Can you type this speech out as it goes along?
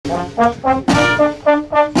G'day,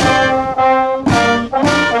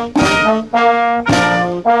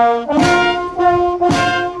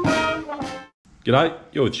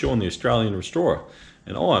 you're with Sean the Australian Restorer,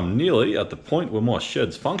 and I'm nearly at the point where my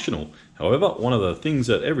shed's functional. However, one of the things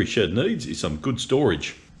that every shed needs is some good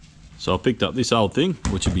storage. So I picked up this old thing,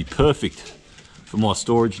 which would be perfect for my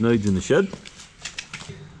storage needs in the shed.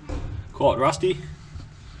 Quite rusty,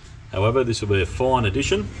 however this will be a fine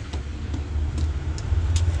addition.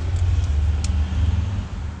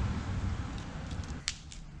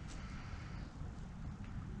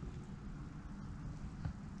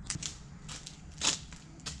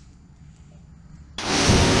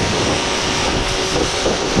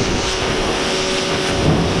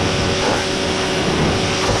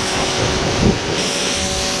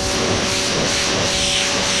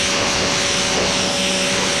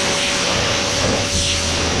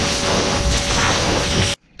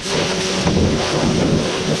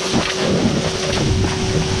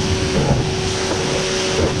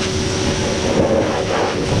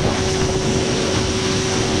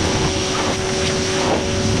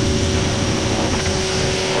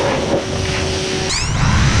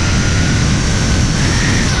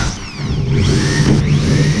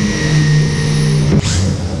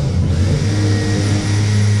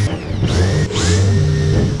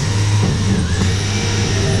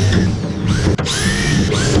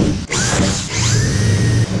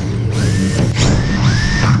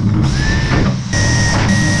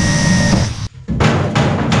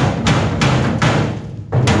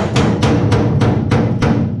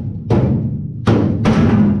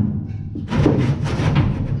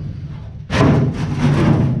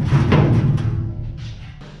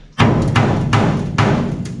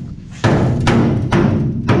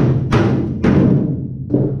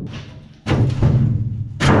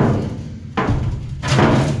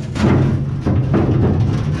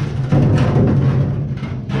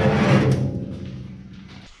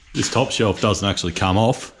 This top shelf doesn't actually come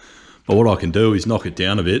off, but what I can do is knock it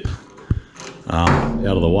down a bit out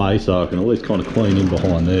of the way so I can at least kind of clean in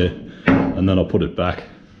behind there, and then I'll put it back.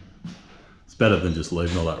 It's better than just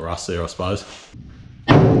leaving all that rust there, I suppose.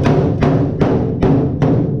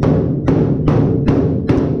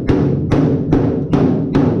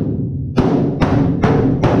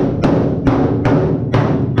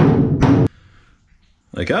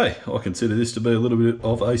 Okay, I consider this to be a little bit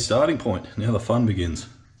of a starting point. Now the fun begins.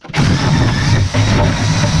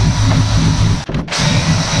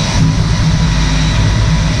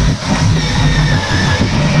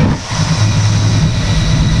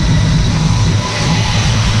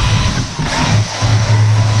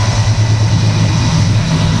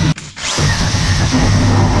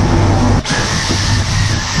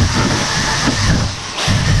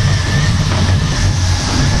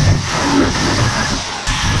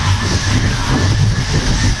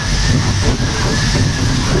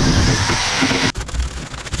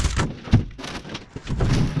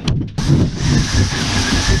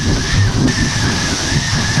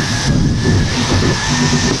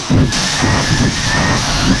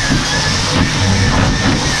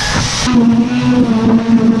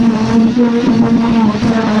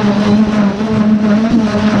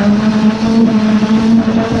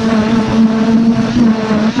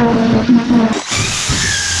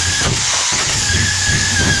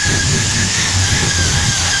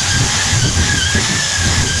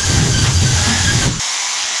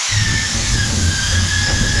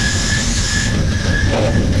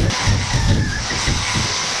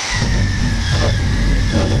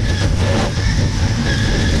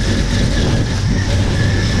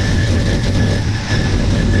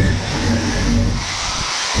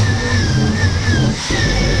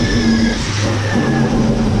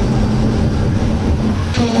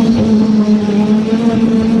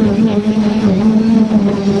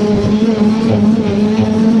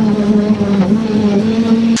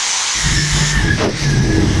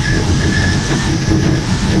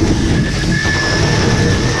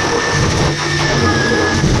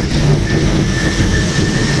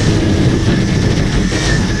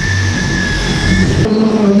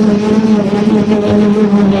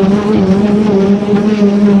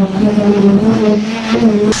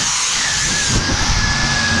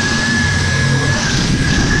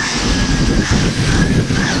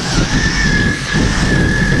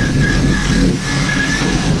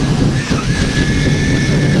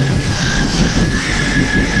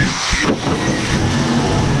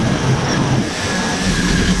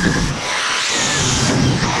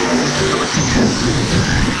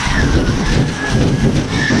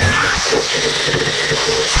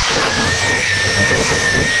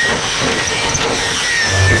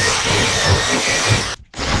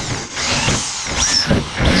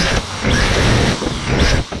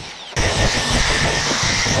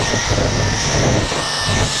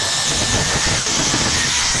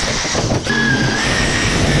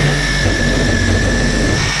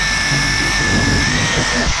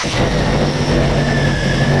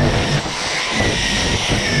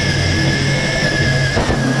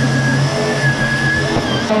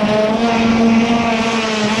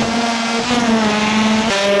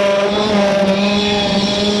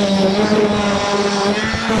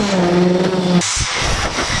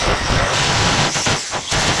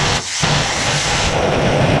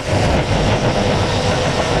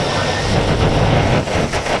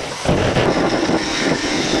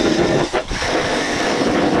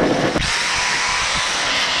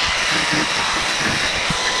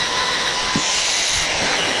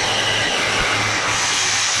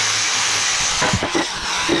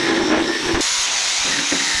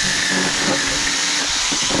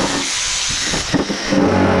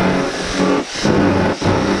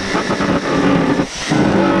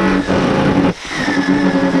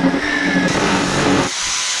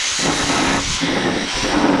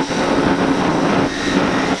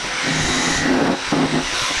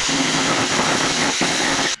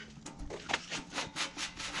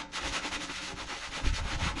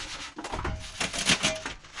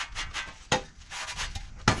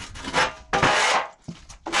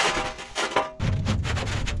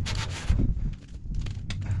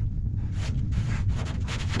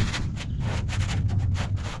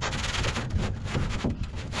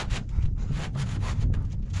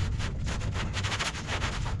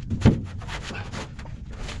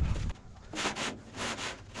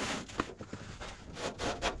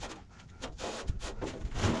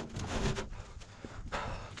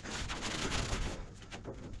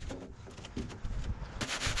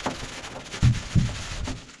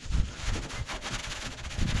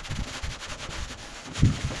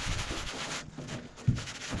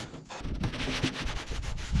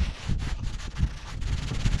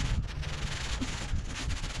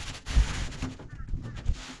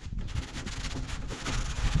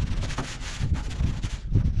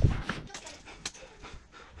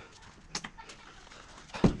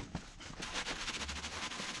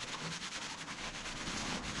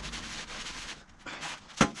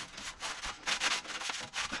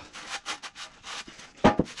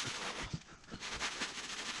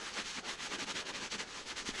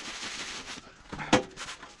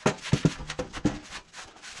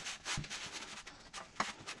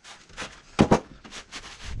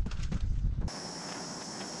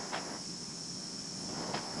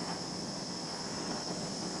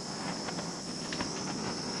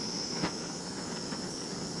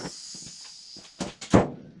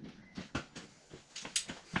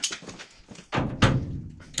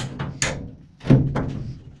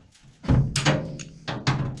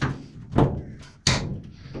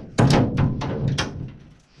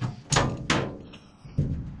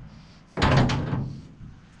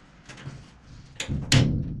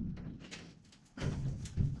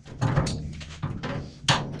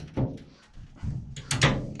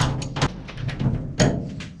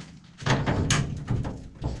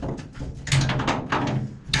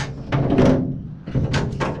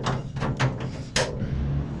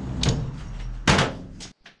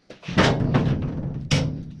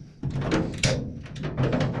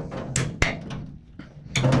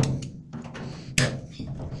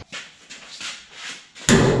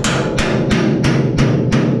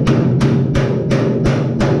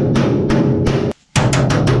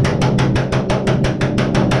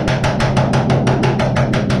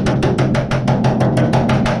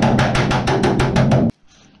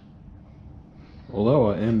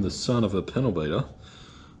 son of a panel beater,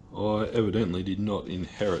 I evidently did not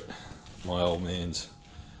inherit my old man's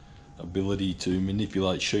ability to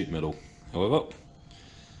manipulate sheet metal. However,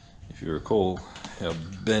 if you recall how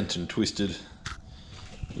bent and twisted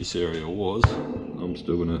this area was, I'm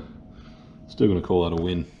still gonna call that a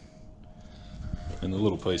win. And the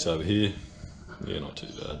little piece over here, yeah, not too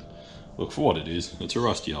bad. Look, for what it is, it's a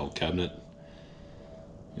rusty old cabinet.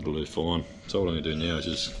 It'll do fine. So what I'm gonna do now is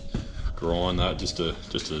just grind that just to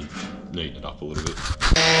neaten it up a little bit.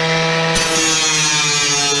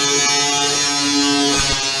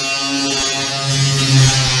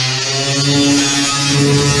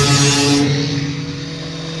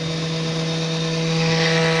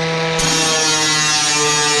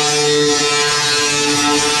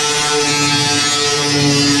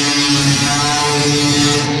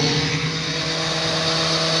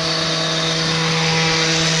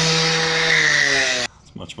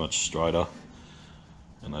 Much straighter,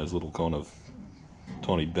 and those little kind of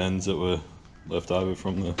tiny bends that were left over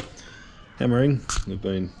from the hammering have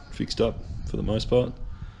been fixed up for the most part.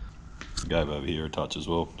 I gave over here a touch as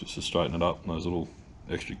well just to straighten it up, those little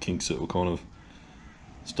extra kinks that were kind of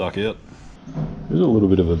stuck out. There's a little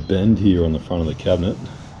bit of a bend here on the front of the cabinet.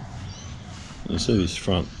 You see this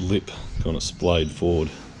front lip kind of splayed forward.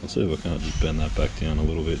 I'll see if I can't just bend that back down a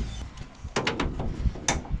little bit.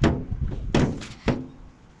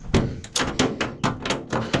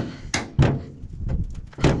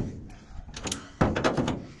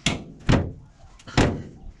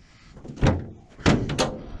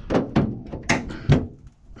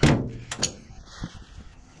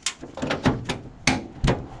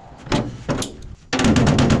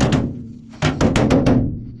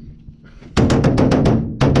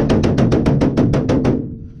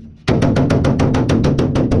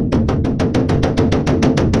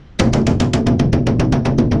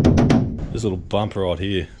 This little bumper right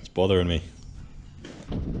here, it's bothering me.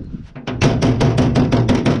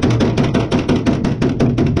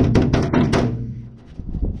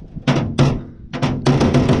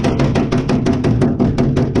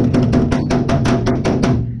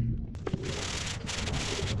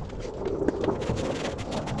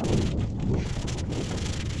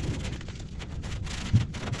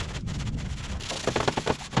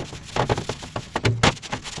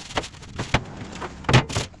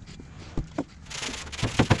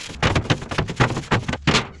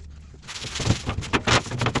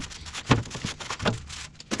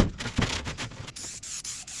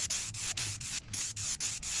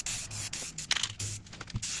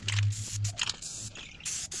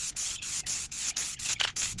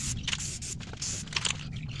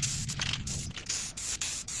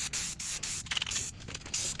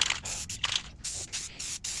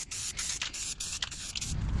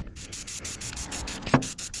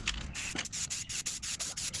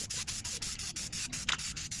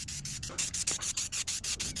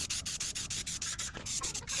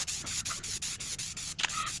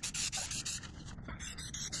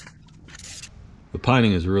 The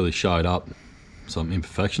painting has really showed up some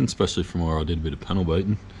imperfections, especially from where I did a bit of panel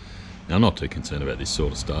beating. Now I'm not too concerned about this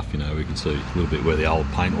sort of stuff, you know, we can see a little bit where the old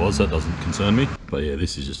paint was, that doesn't concern me. But yeah,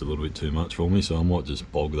 this is just a little bit too much for me, so I might just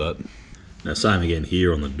bog that. Now same again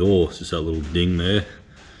here on the door, it's just that little ding there,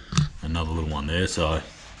 another little one there, so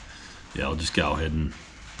yeah, I'll just go ahead and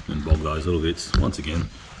bog those little bits. Once again,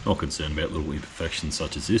 not concerned about little imperfections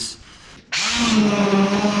such as this.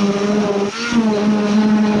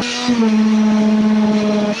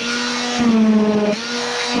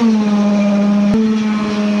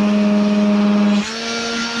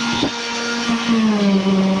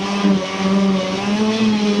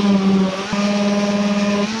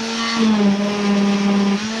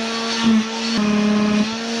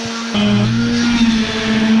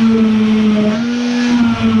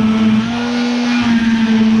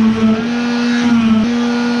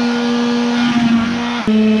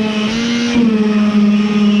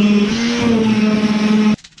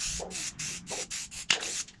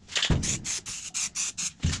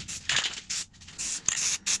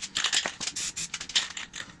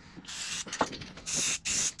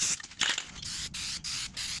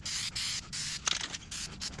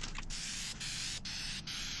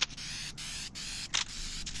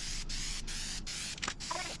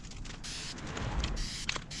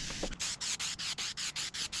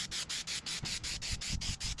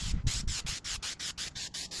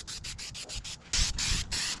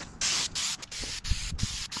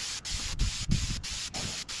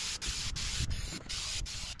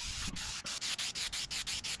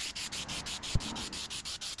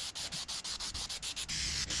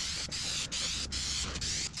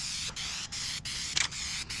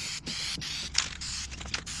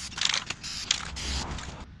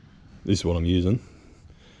 this is what I'm using.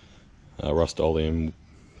 Rust-Oleum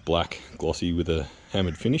black glossy with a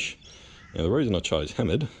hammered finish. Now the reason I chose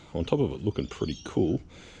hammered, on top of it looking pretty cool,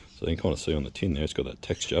 so you can kind of see on the tin there, it's got that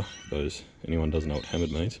texture. Those anyone doesn't know what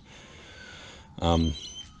hammered means.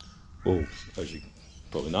 Well, as you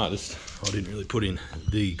probably noticed, I didn't really put in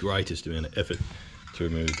the greatest amount of effort to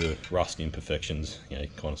remove the rust imperfections. You know, you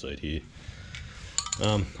can kind of see it here.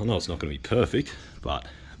 I know it's not going to be perfect, but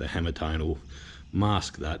the hammer tone will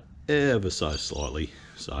mask that ever so slightly.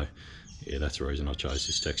 So yeah, that's the reason I chose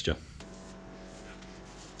this texture.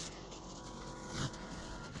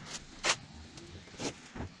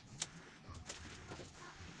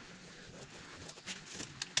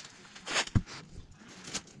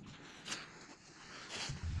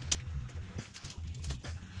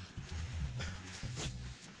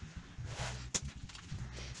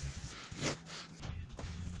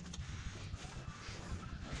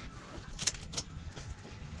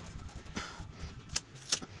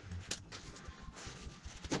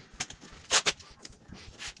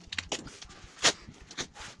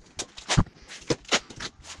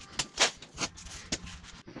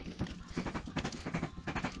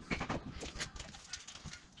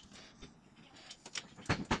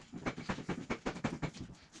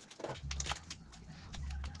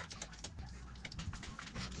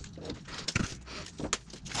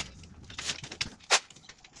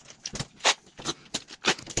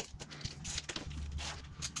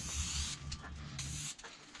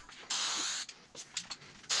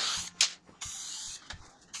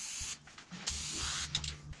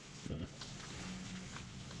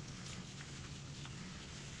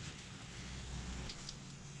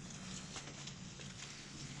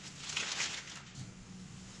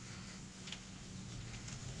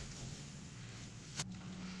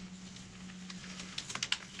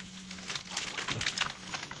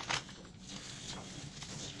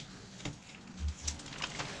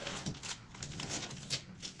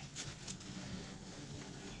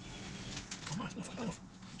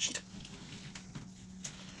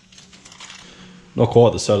 Not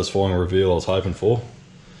quite the satisfying reveal I was hoping for.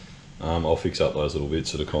 I'll fix up those little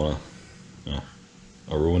bits that are kind of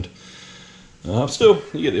I ruined. Still,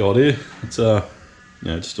 you get the idea. It's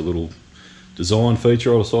just a little design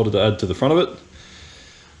feature I decided to add to the front of it.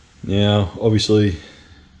 Now, obviously,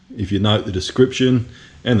 if you note the description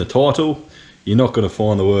and the title, you're not going to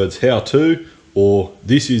find the words how to or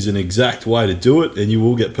this is an exact way to do it, and you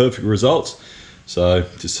will get perfect results. So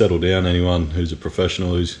just settle down, anyone who's a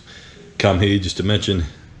professional who's come here just to mention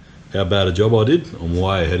how bad a job I did. I'm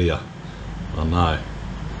way ahead of you, I know,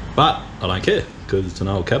 but I don't care because it's an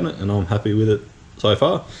old cabinet and I'm happy with it so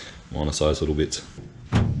far, minus those little bits.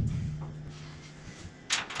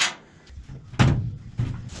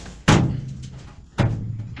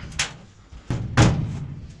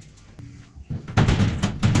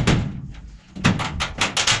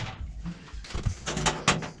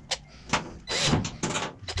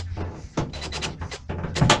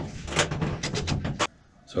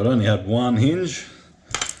 So it only had one hinge.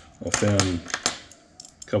 I found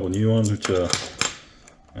a couple of new ones which are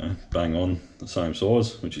bang on the same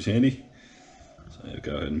size, which is handy. So I'll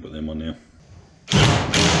go ahead and put them on now.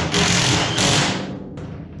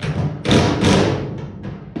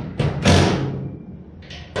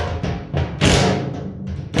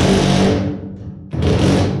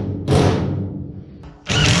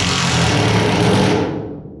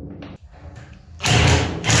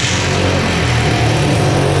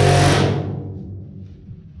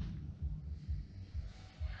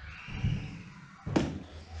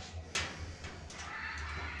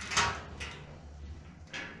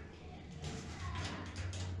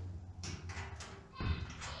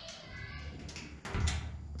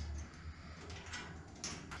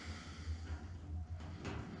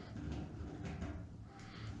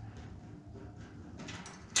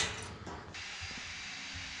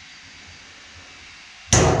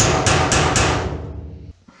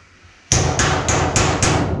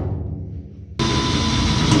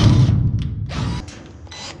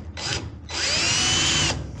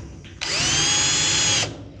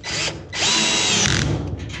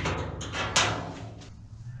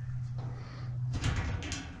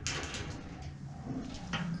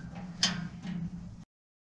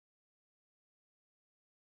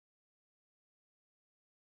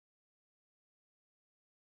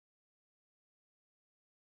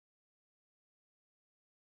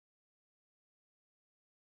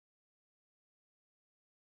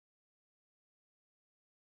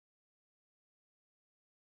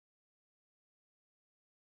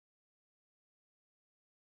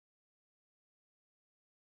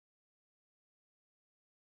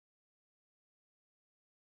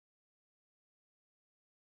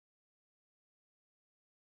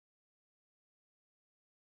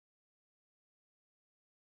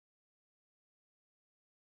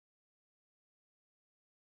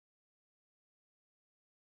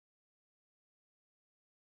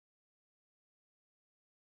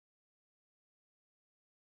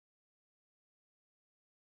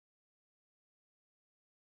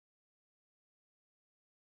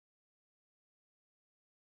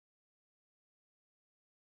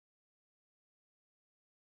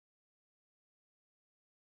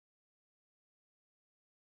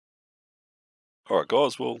 Alright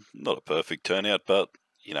guys, well, not a perfect turnout, but,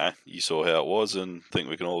 you know, you saw how it was and think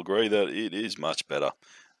we can all agree that it is much better.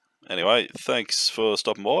 Anyway, thanks for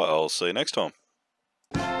stopping by. I'll see you next time.